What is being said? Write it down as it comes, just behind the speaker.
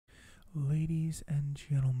Ladies and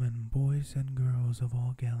gentlemen, boys and girls of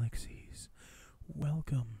all galaxies,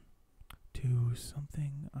 welcome to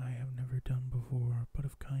something I have never done before, but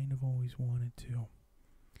have kind of always wanted to.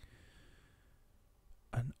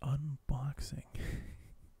 An unboxing.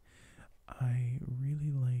 I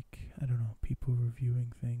really like, I don't know, people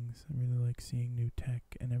reviewing things. I really like seeing new tech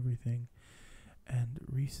and everything. And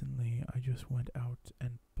recently I just went out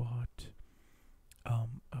and bought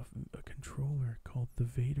a controller called the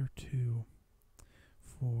Vader 2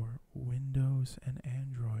 for Windows and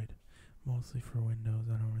Android. Mostly for Windows.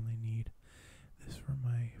 I don't really need this for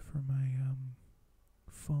my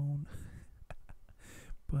phone.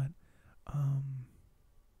 But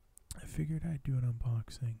I figured I'd do an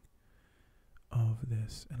unboxing of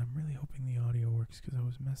this, and I'm really hoping the audio works because I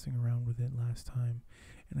was messing around with it last time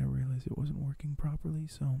and I realized it wasn't working properly,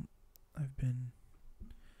 so I've been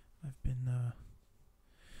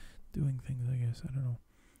doing things, I guess. I don't know.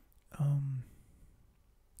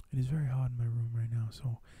 It is very hot in my room right now,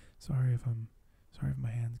 so sorry if my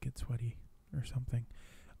hands get sweaty or something.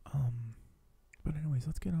 But anyways,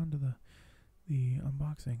 let's get on to the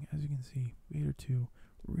unboxing. As you can see, Vader 2,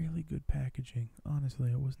 really good packaging. Honestly,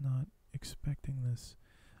 I was not expecting this.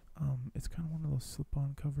 It's kind of one of those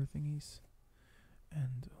slip-on cover thingies.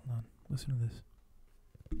 And hold on, listen to this.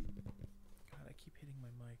 God, I keep hitting my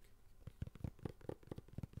mic.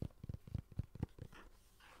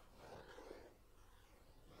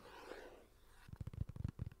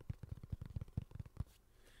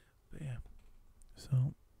 But yeah,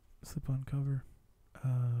 so slip-on cover.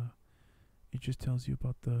 It just tells you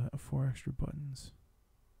about the 4 extra buttons.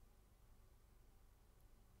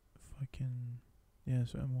 If I can, yeah,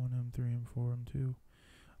 so M1, M3, M4, M2.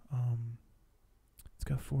 It's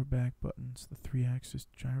got 4 back buttons, the 3-axis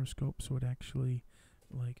gyroscope, so it actually,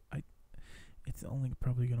 it's only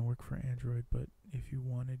probably gonna work for Android, but if you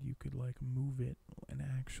wanted, you could like move it and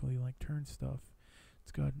actually like turn stuff.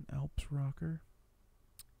 It's got an Alps rocker.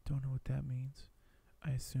 Don't know what that means.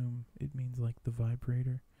 I assume it means like the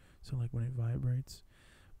vibrator. So like when it vibrates.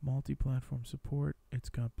 Multi-platform support. It's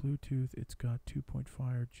got Bluetooth. It's got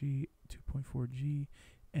 2.4G,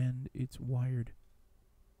 and it's wired.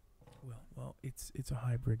 Well, it's a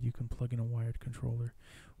hybrid. You can plug in a wired controller,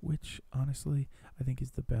 which honestly I think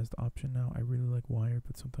is the best option now. I really like wired,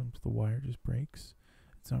 but sometimes the wire just breaks.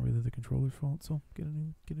 It's not really the controller's fault, so get a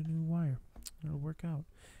new wire. It'll work out.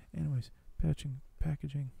 Anyways,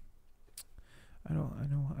 packaging. I know.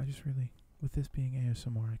 I just really, with this being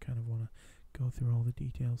ASMR, I kind of want to go through all the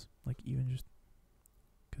details, like even just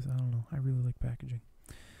because I don't know. I really like packaging.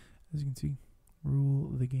 As you can see, Rule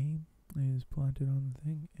the Game is planted on the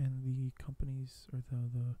thing, and the company's, or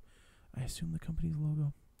the I assume the company's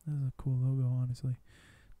logo. This is a cool logo, honestly.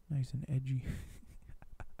 Nice and edgy.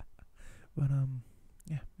 But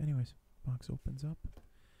yeah, anyways, box opens up.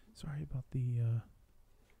 Sorry about the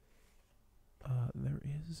there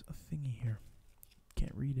is a thingy here.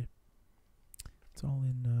 Can't read it. It's all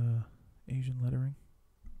in Asian lettering.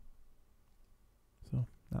 So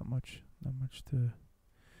not much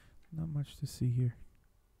to see here.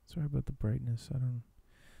 Sorry about the brightness. You're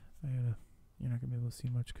not gonna be able to see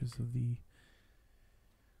much because of the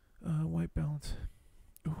white balance.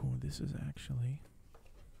 Oh, this is actually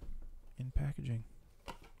in packaging.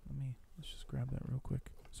 Let's just grab that real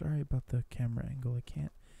quick. Sorry about the camera angle. I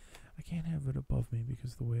can't have it above me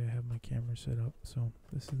because the way I have my camera set up. So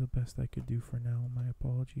this is the best I could do for now. My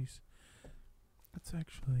apologies. Let's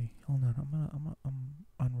actually, hold on. I'm gonna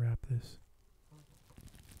unwrap this.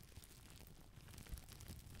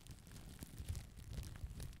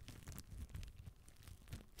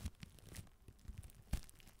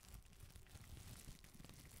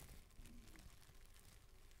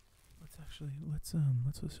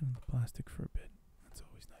 Let's listen to the plastic for a bit. That's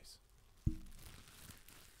always nice.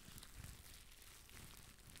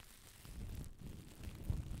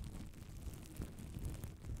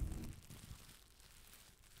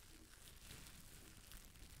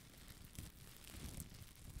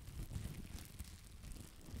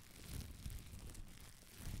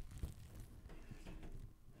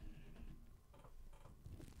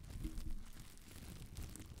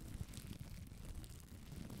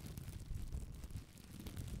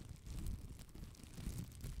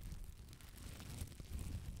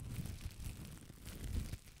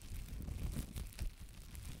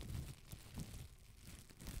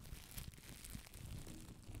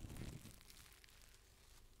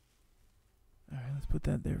 Alright, let's put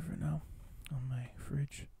that there for now on my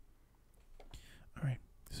fridge. Alright,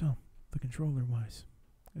 so the controller wise,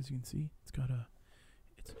 as you can see, it's got a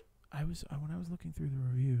when I was looking through the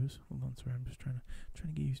reviews, hold on, sorry, I'm just trying to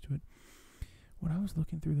get used to it. when I was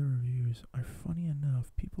looking through the reviews, funny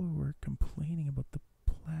enough, people were complaining about the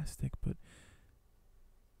plastic, but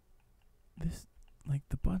this, like,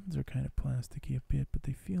 the buttons are kind of plasticky a bit, but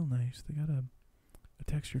they feel nice. They got a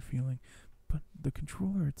textured feeling, but the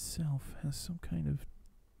controller itself has some kind of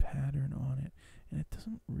pattern on it, and it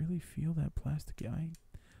doesn't really feel that plasticky.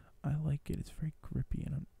 I like it. It's very grippy,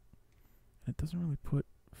 and it doesn't really put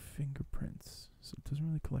fingerprints, so it doesn't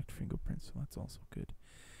really collect fingerprints, so that's also good.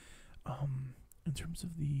 In terms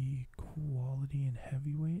of the quality and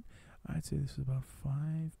heavyweight, I'd say this is about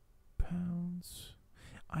 5 pounds.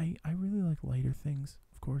 I really like lighter things,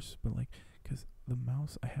 of course, but like, because the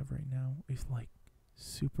mouse I have right now is like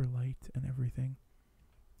super light and everything.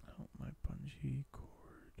 Oh, my bungee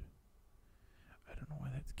cord. I don't know why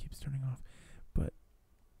that keeps turning off, but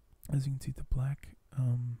as you can see, the black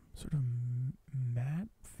sort of matte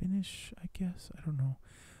finish, I guess, I don't know,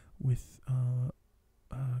 with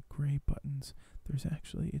gray buttons. There's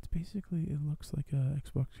actually, it's basically, it looks like a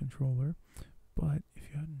Xbox controller, but if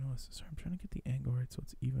you hadn't noticed, sorry, I'm trying to get the angle right so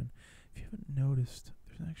it's even. If you haven't noticed,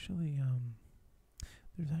 there's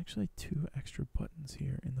actually 2 extra buttons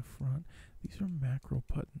here in the front. These are macro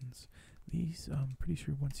buttons. These, I'm pretty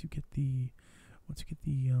sure once you get the what's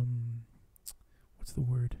the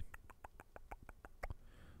word?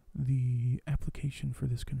 The application for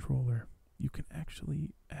this controller, you can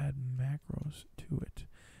actually add macros to it,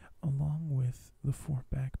 along with the 4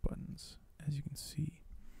 back buttons, as you can see.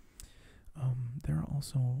 They're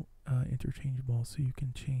also interchangeable, so you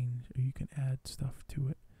can change, or you can add stuff to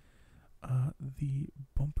it. The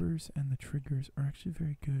bumpers and the triggers are actually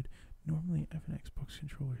very good. Normally, I have an Xbox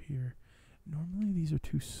controller here. Normally, these are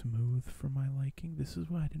too smooth for my liking. This is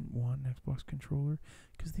why I didn't want an Xbox controller,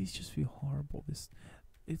 because these just feel horrible.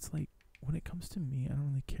 It's like, when it comes to me, I don't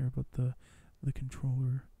really care about the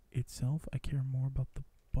controller itself. I care more about the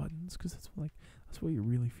buttons, because that's what you're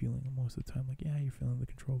really feeling most of the time. Like, yeah, you're feeling the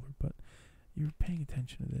controller, but you're paying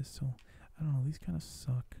attention to this. So I don't know, these kind of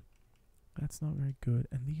suck. That's not very good.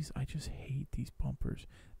 And these, I just hate these bumpers.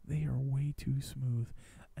 They are way too smooth,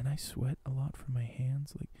 and I sweat a lot from my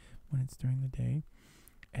hands, like when it's during the day,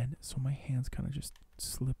 and so my hands kind of just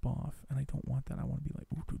slip off, and I don't want that. I want to be like,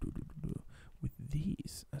 ooh, doo, doo, doo, doo, doo. With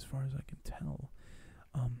these, as far as I can tell,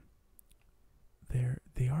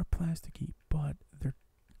 they are plasticky, but they're,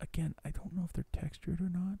 again, I don't know if they're textured or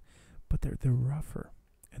not, but they're rougher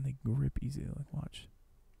and they grip easily. Like, watch,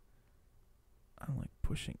 I'm like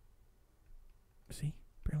pushing. See,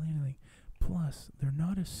 barely anything. Plus, they're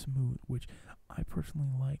not as smooth, which I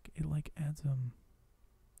personally like. It like adds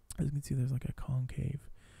as you can see, there's like a concave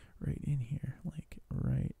right in here, like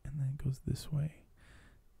right, and then it goes this way.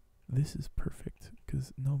 This is perfect,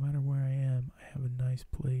 because no matter where I am, I have a nice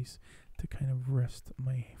place to kind of rest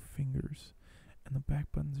my fingers. And the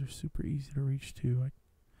back buttons are super easy to reach too.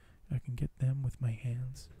 I can get them with my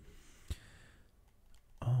hands.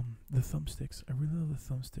 The thumbsticks, I really love the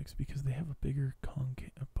thumbsticks because they have a bigger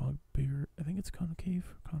I think it's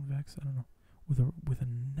concave, convex, I don't know, with a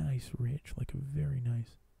nice ridge, like a very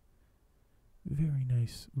nice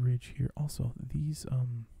ridge here. Also, these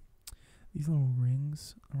little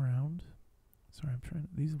rings around,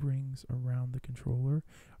 these rings around the controller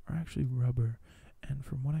are actually rubber, and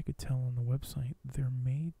from what I could tell on the website, they're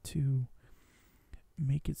made to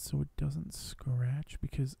make it so it doesn't scratch,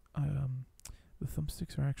 because the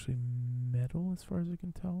thumbsticks are actually metal, as far as I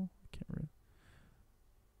can tell. I can't really.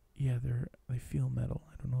 Yeah, they feel metal.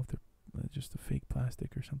 I don't know if they're just a fake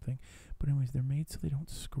plastic or something, but anyways, they're made so they don't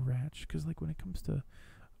scratch. Because like when it comes to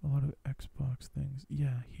a lot of Xbox things,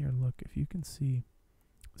 yeah, here, look, if you can see,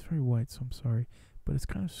 it's very white, so I'm sorry, but it's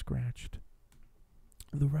kind of scratched.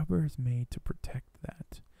 The rubber is made to protect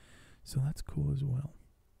that, so that's cool as well.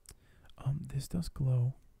 This does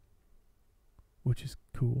glow, which is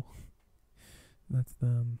cool. That's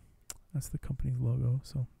the company's logo,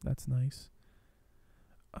 so that's nice.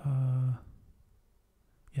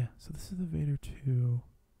 Yeah, so this is the Vader 2,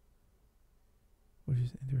 which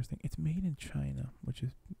is interesting. It's made in China, which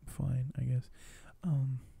is fine, I guess.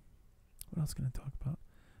 What else can I talk about?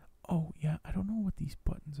 Oh, yeah, I don't know what these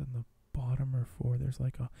buttons on the bottom are for. There's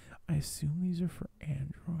like I assume these are for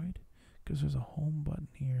Android, because there's a home button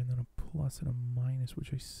here, and then a plus and a minus,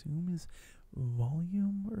 which I assume is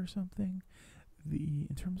volume or something.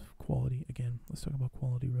 In terms of quality, again, let's talk about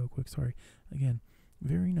quality real quick. Sorry, again,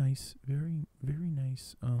 very nice, very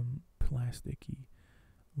nice, plasticky,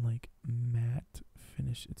 like matte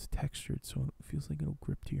finish. It's textured, so it feels like it'll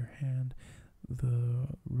grip to your hand. The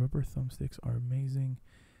rubber thumbsticks are amazing.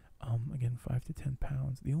 Again, 5 to 10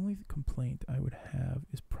 pounds. The only complaint I would have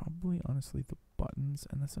is probably, honestly, the buttons,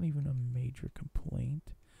 and that's not even a major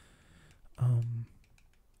complaint.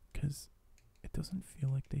 Because it doesn't feel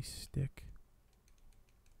like they stick.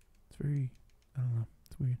 It's very, I don't know,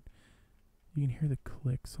 it's weird. You can hear the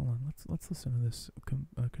clicks. Hold on, let's listen to this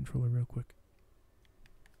controller real quick.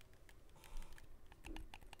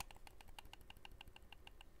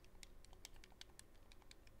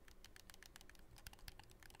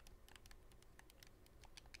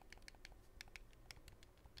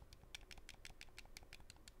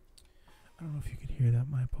 I don't know if you could hear that.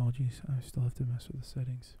 My apologies. I still have to mess with the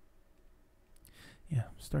settings. Yeah,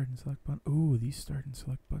 start and select button. Ooh, these start and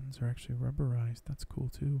select buttons are actually rubberized. That's cool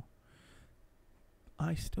too.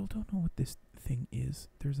 I still don't know what this thing is.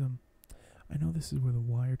 I know this is where the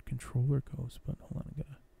wired controller goes, but hold on, I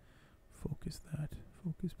gotta focus that.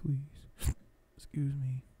 Focus, please. Excuse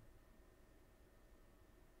me.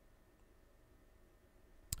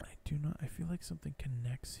 I feel like something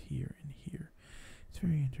connects here and here. It's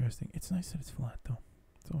very interesting. It's nice that it's flat though.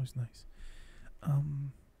 It's always nice.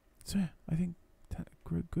 So yeah, I think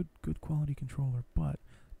good quality controller, but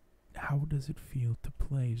how does it feel to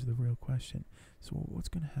play is the real question. So what's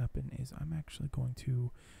going to happen is I'm actually going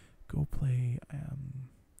to go play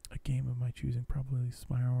a game of my choosing, probably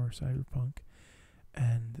Spyro or Cyberpunk,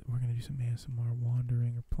 and we're going to do some ASMR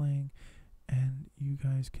wandering or playing, and you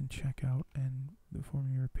guys can check out and form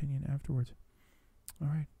your opinion afterwards.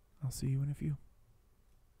 Alright, I'll see you in a few.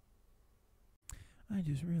 I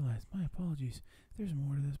just realized, my apologies, there's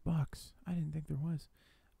more to this box. I didn't think there was.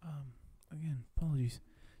 Again, apologies.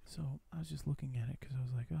 So I was just looking at it because I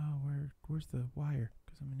was like, oh, where's the wire?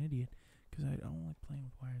 Because I'm an idiot. Because I don't like playing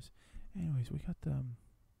with wires. Anyways, we got the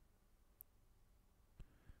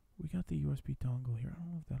USB dongle here. I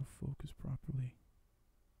don't know if that'll focus properly.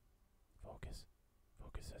 Focus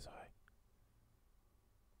says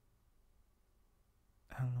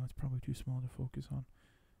I don't know. It's probably too small to focus on.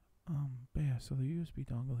 But yeah, so the USB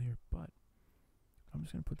dongle here. But I'm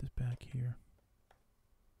just gonna put this back here.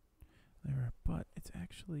 There, but it's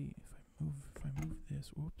actually if I move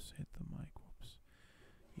this, whoops, hit the mic, whoops.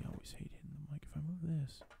 You always hate hitting the mic. If I move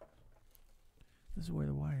this is where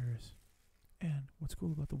the wire is. And what's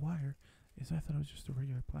cool about the wire is I thought it was just a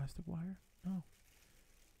regular plastic wire. No.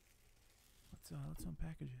 Let's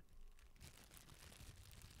unpackage it.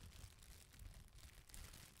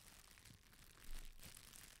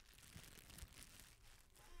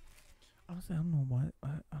 Honestly, I don't know why.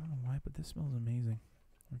 I don't know why, but this smells amazing.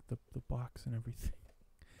 Like the box and everything.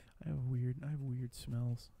 I have weird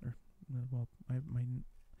smells, or well, I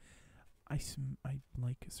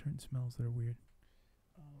like certain smells that are weird.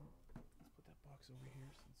 Let's put that box over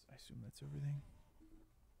here since I assume that's everything.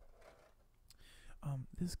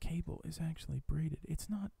 This cable is actually braided. It's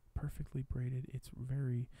not perfectly braided. It's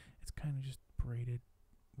kind of just braided,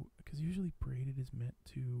 because usually braided is meant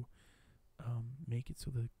to make it so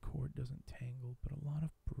the cord doesn't tangle. But a lot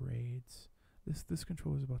of braids. This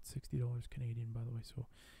controller is about $60 Canadian, by the way, so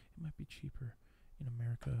it might be cheaper in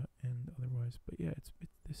America and otherwise. But yeah,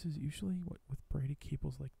 this is usually with braided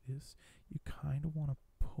cables like this, you kind of want to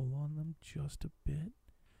pull on them just a bit,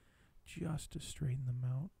 just to straighten them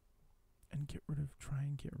out, and try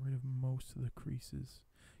and get rid of most of the creases,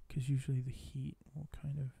 because usually the heat will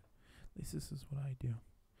kind of, at least this is what I do.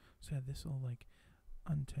 So yeah, this will like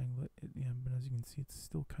untangle it. Yeah, but as you can see, it's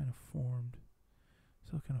still kind of formed.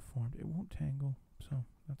 It won't tangle, so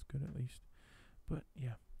that's good at least. But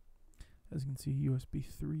yeah, as you can see, USB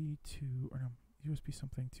 3 to, or no, USB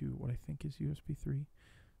something to what I think is USB 3.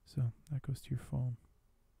 So that goes to your phone,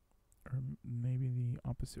 or maybe the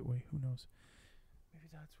opposite way. Who knows? Maybe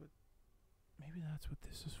that's what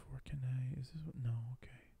this is for. Is this what? No,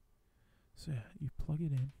 okay. So yeah, you plug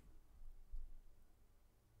it in.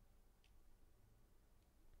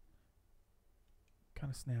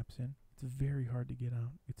 Kind of snaps in. It's very hard to get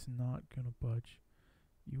out. It's not gonna budge.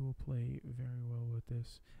 You will play very well with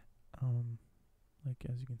this. Like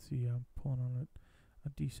as you can see, I'm pulling on it a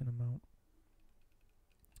decent amount.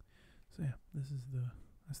 So yeah,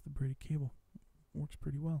 that's the braided cable. Works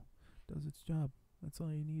pretty well. Does its job. That's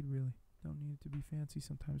all you need, really. Don't need it to be fancy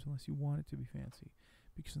sometimes unless you want it to be fancy.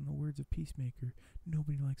 Because in the words of Peacemaker,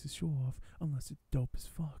 nobody likes to show off unless it's dope as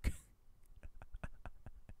fuck.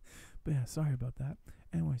 But yeah, sorry about that.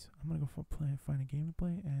 Anyways, I'm gonna go find a game to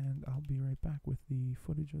play, and I'll be right back with the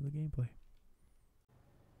footage of the gameplay.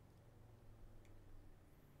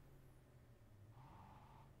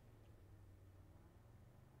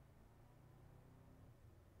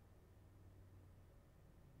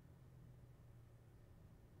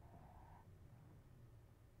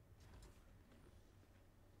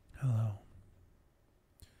 Hello,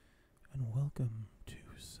 and welcome to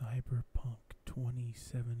Cyberpunk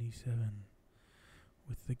 2077,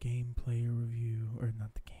 with the gameplay review, or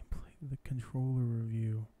not the gameplay, the controller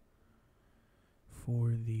review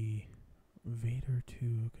for the Vader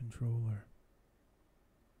 2 controller.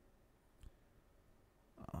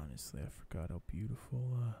 Honestly, I forgot how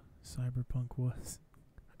beautiful Cyberpunk was.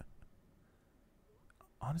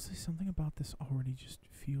 Honestly, something about this already just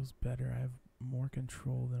feels better. I have more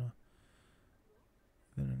control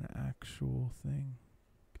than an actual thing.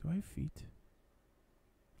 Do I have feet?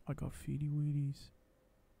 I got feety weeties.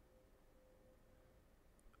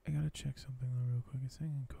 I gotta check something though real quick. It's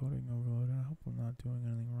saying encoding overload, and I hope I'm not doing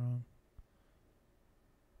anything wrong.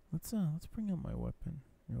 Let's bring up my weapon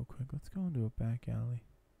real quick. Let's go into a back alley.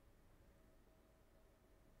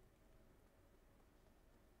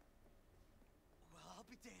 Well, I'll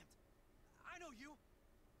be damned. I know you.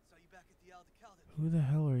 Saw you back at the auditory-tactile. Who the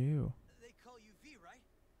hell are you? They call you V, right?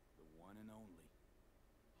 The one and only.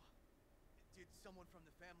 Did someone from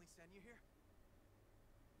the family send you here?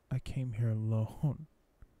 I came here alone.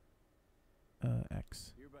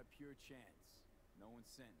 X. Here by pure chance. No one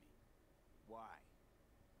sent me. Why?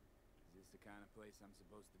 Is this the kind of place I'm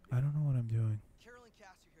supposed to be? I don't know what I'm doing. Carol and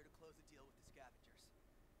Cass are here to close the deal with the scavengers.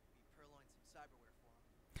 We purloined some cyberware for them.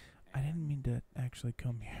 I didn't mean to actually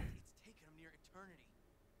come here. It's taken them near eternity.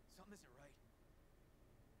 Something isn't right.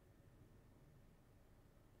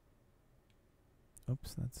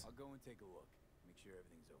 Oops, that's... I'll go and take a look. Make sure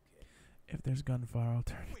everything's okay. If there's gunfire, I'll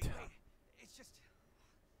turn it Wait, down. it's just...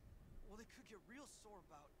 Well, they could get real sore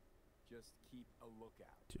about... Just keep a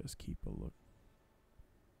lookout. Just keep a look.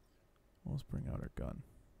 Let's bring out our gun.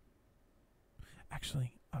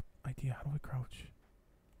 Actually, idea. How do I crouch?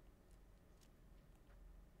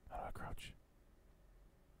 How do I crouch?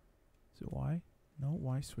 Is it Y? No,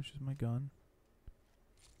 Y switches my gun.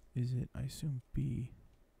 Is it? I assume B.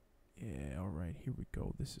 Yeah, alright, here we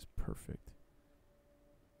go. This is perfect.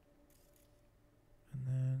 And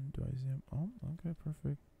then, do I zoom? Oh, okay,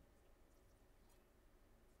 perfect.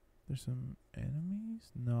 There's some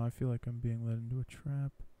enemies? No, I feel like I'm being led into a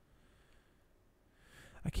trap.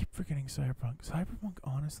 I keep forgetting Cyberpunk. Cyberpunk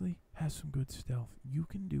honestly has some good stealth. You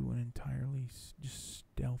can do an entirely just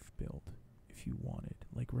stealth build if you wanted.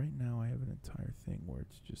 Like right now I have an entire thing where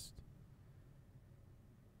it's just...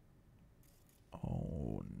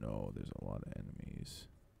 Oh no, there's a lot of enemies.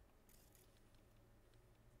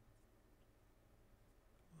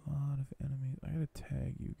 A lot of enemies. I gotta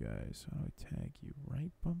tag you guys. How do I tag you?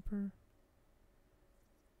 Right bumper?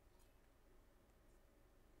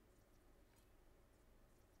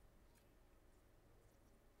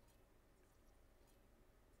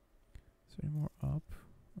 Is there any more up?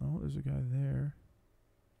 Oh, there's a guy there.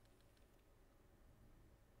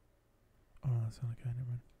 Oh, that's not a guy, never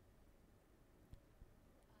mind.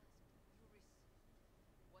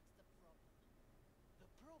 What's the problem? The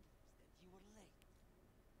problem's that you were late.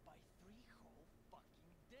 By 3 whole fucking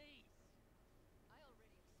days. I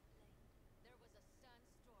already explained. There was a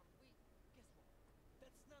sandstorm. Guess what?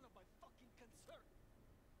 That's none of my fucking concern.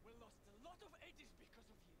 We lost a lot of edges because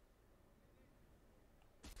of you.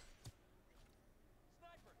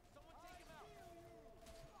 Sniper! Someone take him out!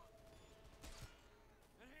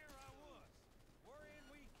 And here I was, worrying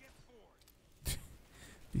we'd get bored.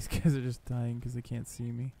 These guys are just dying because they can't see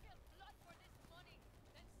me. Get blood for this money,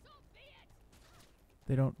 then so be it.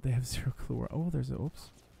 They have zero clue where... Oh, there's a... Oops.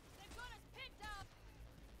 They've got us picked up.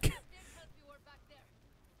 Didn't help you were back there.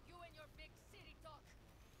 You and your big city talk.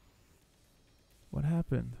 What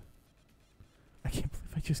happened? I can't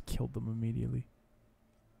believe I just killed them immediately.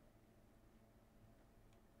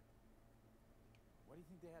 Why do you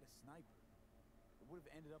think they had a sniper? It would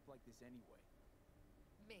have ended up like this anyway.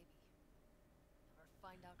 Maybe. Never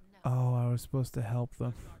find out now. Oh, I was supposed to help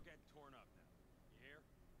them. Let's not get torn up now. You hear?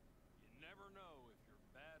 You never know if your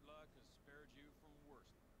bad luck has spared you from worse.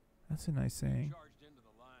 That's a nice saying. Charged into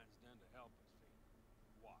the lion's den to help us, Vader.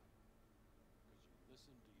 Why? Because you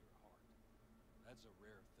listen to your heart. That's a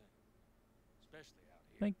rare thing. Especially out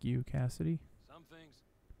here. Thank you, Cassidy. Some things,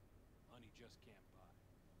 money just can't buy.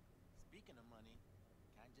 Speaking of money,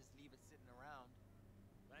 can't just leave it sitting around.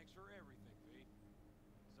 Thanks for everything, V.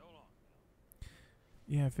 So long now.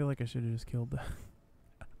 Yeah, I feel like I should have just killed that.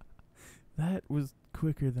 That was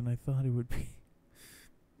quicker than I thought it would be.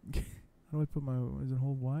 How do I put my... Is it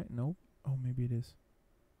hold Y? Nope. Oh, maybe it is.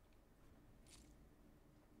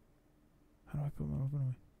 How do I put my weapon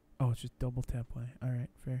away? Oh, it's just double tap Y. Alright,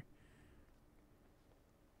 fair.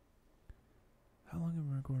 How long am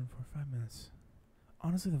I recording for? 5 minutes.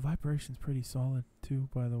 Honestly, the vibration's pretty solid, too,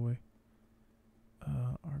 by the way.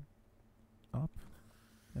 Our... Up?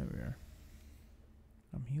 There we are.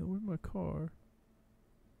 I'm healed with my car.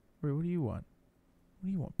 Wait, what do you want? What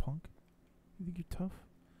do you want, punk? You think you're tough?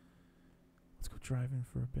 Let's go driving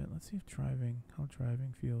for a bit. Let's see how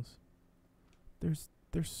driving feels. There's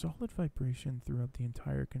solid vibration throughout the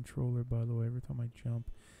entire controller, by the way, every time I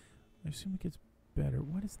jump. I assume it gets better.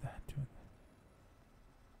 What is that doing?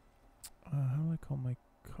 How do I call my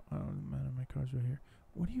car? Oh man, my car's right here.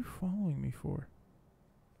 What are you following me for?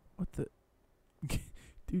 What the?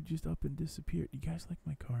 Dude just up and disappeared. You guys like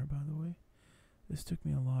my car, by the way? This took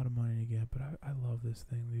me a lot of money to get, but I love this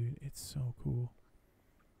thing, dude. It's so cool.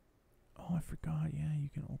 Oh, I forgot. Yeah, you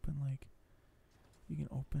can open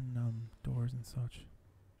doors and such.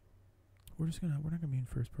 We're not gonna be in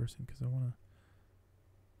first person because I wanna.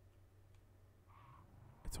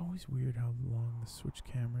 It's always weird how long the switch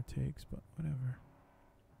camera takes, but whatever.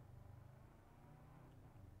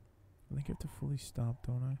 I think I have to fully stop,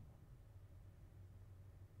 don't I?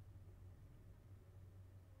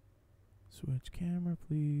 Switch camera,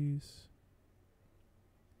 please.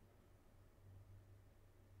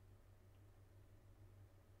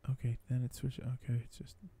 Okay, then it switched. Okay, it's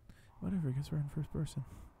just whatever. I guess we're in first person.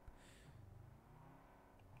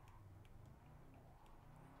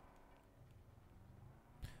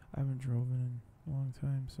 I haven't driven in a long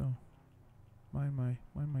time, so mind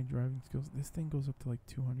my driving skills. This thing goes up to like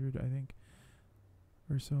 200, I think,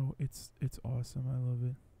 or so. It's awesome. I love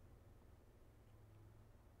it.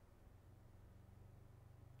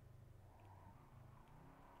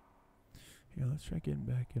 Here, let's try getting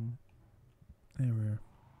back in. There we are.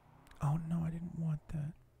 Oh no, I didn't want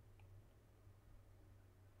that.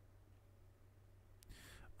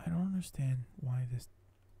 I don't understand why this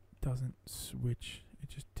doesn't switch. It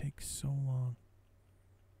just takes so long.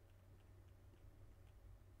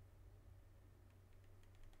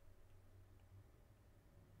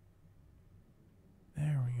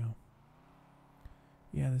 There we go.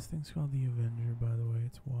 Yeah, this thing's called the Avenger, by the way.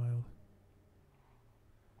 It's wild.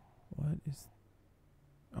 What is...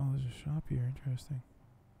 Oh, there's a shop here. Interesting.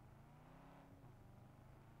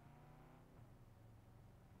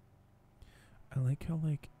 I like how,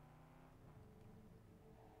 like...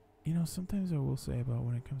 You know, sometimes I will say about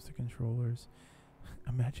when it comes to controllers,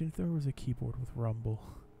 imagine if there was a keyboard with rumble.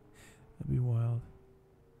 That'd be wild.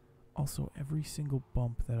 Also, every single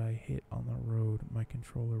bump that I hit on the road, my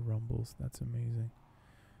controller rumbles. That's amazing.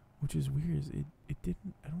 Which is weird. It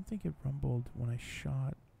didn't... I don't think it rumbled when I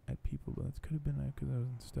shot at people, but that could have been because I was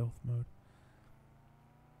in stealth mode.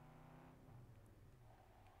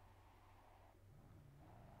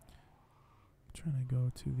 Trying to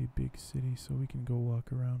go to the big city so we can go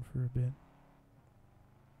walk around for a bit.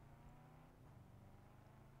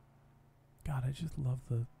 God, I just love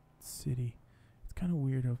the city. It's kind of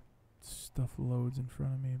weird how stuff loads in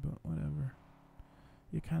front of me, but whatever.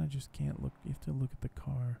 You kind of just can't look. You have to look at the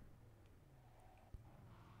car.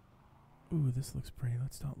 Ooh, this looks pretty.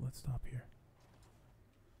 Let's stop here.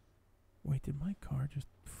 Wait, did my car just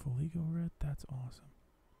fully go red? That's awesome.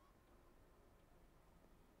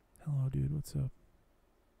 Hello, dude. What's up?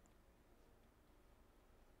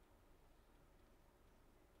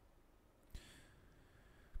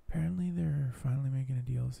 Apparently, they're finally making a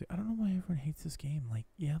DLC. I don't know why everyone hates this game. Like,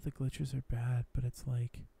 yeah, the glitches are bad, but it's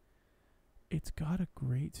like... It's got a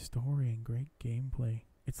great story and great gameplay.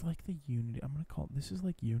 It's like the Unity. I'm gonna call it... This is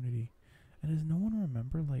like Unity. And does no one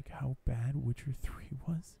remember, like, how bad Witcher 3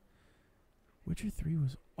 was? Witcher 3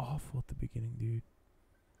 was awful at the beginning, dude.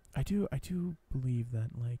 I do believe that,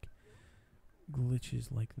 like,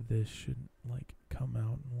 glitches like this shouldn't, like, come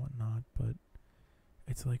out and whatnot, but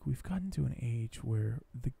it's like we've gotten to an age where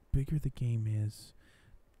the bigger the game is,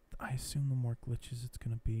 I assume the more glitches it's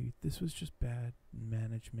gonna be. This was just bad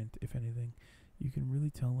management, if anything. You can really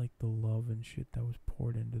tell, like, the love and shit that was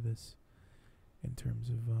poured into this in terms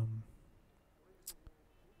of,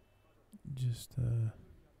 just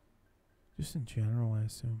in general, I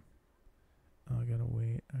assume. Oh, I gotta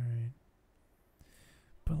wait. Alright.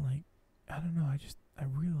 But, like, I don't know, I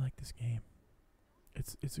really like this game.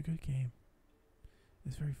 It's a good game.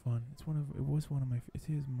 It's very fun. It is one of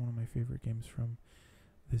my favorite games from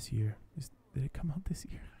this year. Did it come out this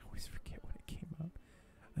year? I always forget when it came out.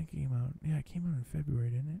 I think it came out, yeah, it came out in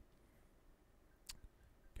February, didn't it?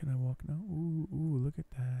 Can I walk now? Ooh, look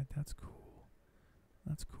at that. That's cool.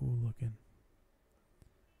 That's cool looking.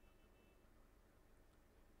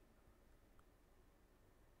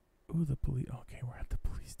 Ooh, the police. Okay, we're at the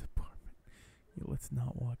police department. Yeah, let's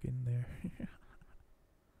not walk in there.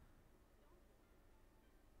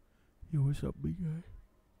 Yo, what's up, big guy?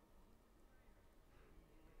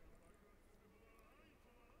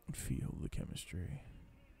 Feel the chemistry.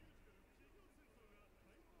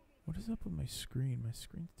 What is up with my screen? My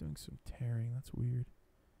screen's doing some tearing. That's weird.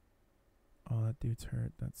 Oh, that dude's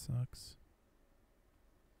hurt. That sucks.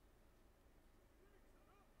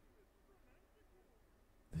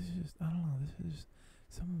 just, I don't know, this is just,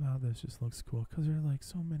 something about this just looks cool, because there are like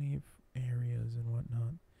so many areas and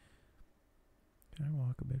whatnot. Can I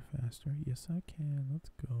walk a bit faster? Yes, I can. Let's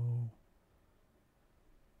go.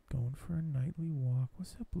 Going for a nightly walk.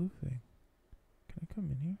 What's that blue thing? Can I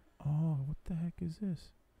come in here? Oh, what the heck is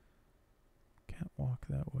this? Can't walk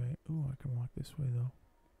that way. Ooh, I can walk this way though.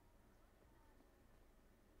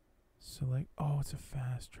 Select. Oh, it's a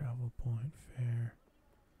fast travel point. Fair.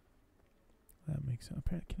 That makes sense.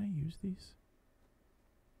 Apparently, can I use these?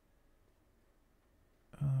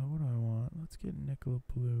 What do I want? Let's get Nicola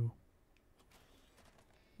Blue.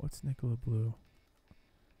 What's Nicola Blue?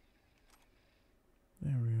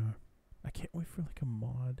 There we are. I can't wait for like a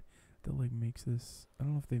mod that like makes this. I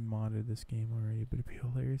don't know if they modded this game already, but it'd be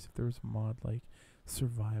hilarious if there was a mod like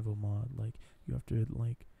survival mod, like you have to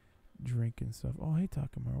like drink and stuff. Oh, hey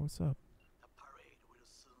Takamura, what's up? The parade will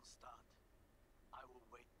soon start. I will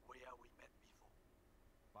wait where we met before.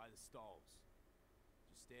 By the stalls.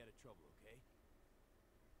 Just stay out of trouble, okay?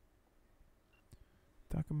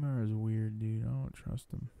 Takamura is weird, dude. I don't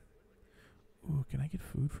trust him. Ooh, can I get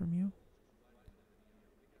food from you?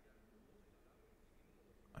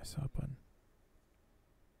 I saw a button.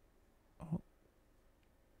 Oh.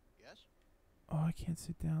 Yes? Oh, I can't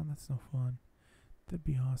sit down. That's no fun. That'd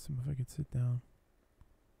be awesome if I could sit down.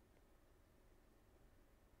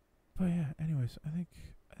 But yeah, anyways, I think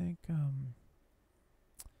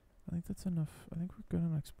that's enough. I think we're good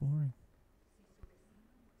on exploring.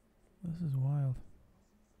 This is wild.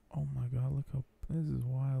 Oh my god, look how this is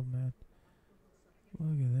wild, man.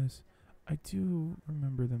 Look at this. I do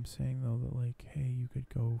remember them saying though that like, hey, you could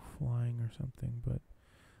go flying or something, but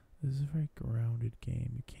this is a very grounded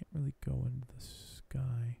game. You can't really go into the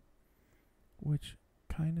sky, which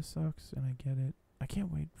kind of sucks, and I get it. I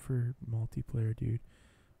can't wait for multiplayer, dude.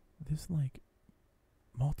 This like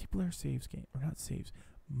multiplayer saves game, or not saves,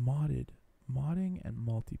 modding and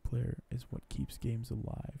multiplayer is what keeps games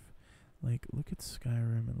alive. Like, look at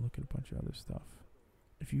Skyrim and look at a bunch of other stuff.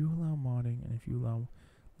 If you allow modding and if you allow,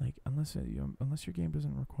 like, unless your game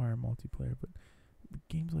doesn't require multiplayer, but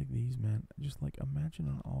games like these, man, just like imagine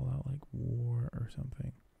an all-out like war or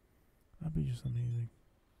something. That'd be just amazing.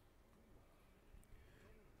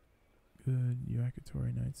 Good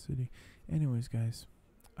Yakitori Night City. Anyways, guys,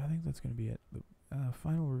 I think that's gonna be it. The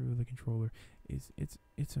final review of the controller is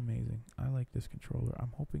it's amazing. I like this controller.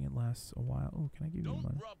 I'm hoping it lasts a while. Oh, can I give you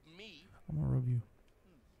money? rub me. I'm gonna rub you.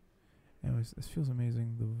 Anyways, this feels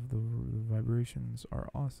amazing. The vibrations are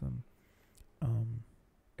awesome.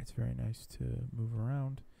 It's very nice to move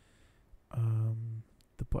around.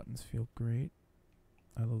 The buttons feel great.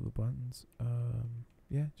 I love the buttons.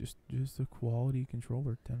 Yeah, just a quality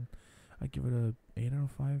controller. 10. I give it a 8 out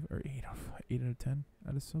of 5 or 8 out of 10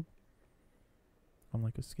 out of sub. On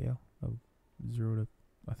like a scale of 0 to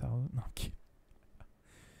 1,000. No, I'm kidding.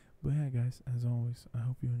 But yeah, guys, as always, I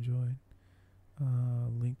hope you enjoyed.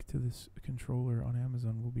 Link to this controller on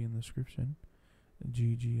Amazon will be in the description.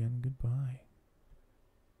 GG and goodbye.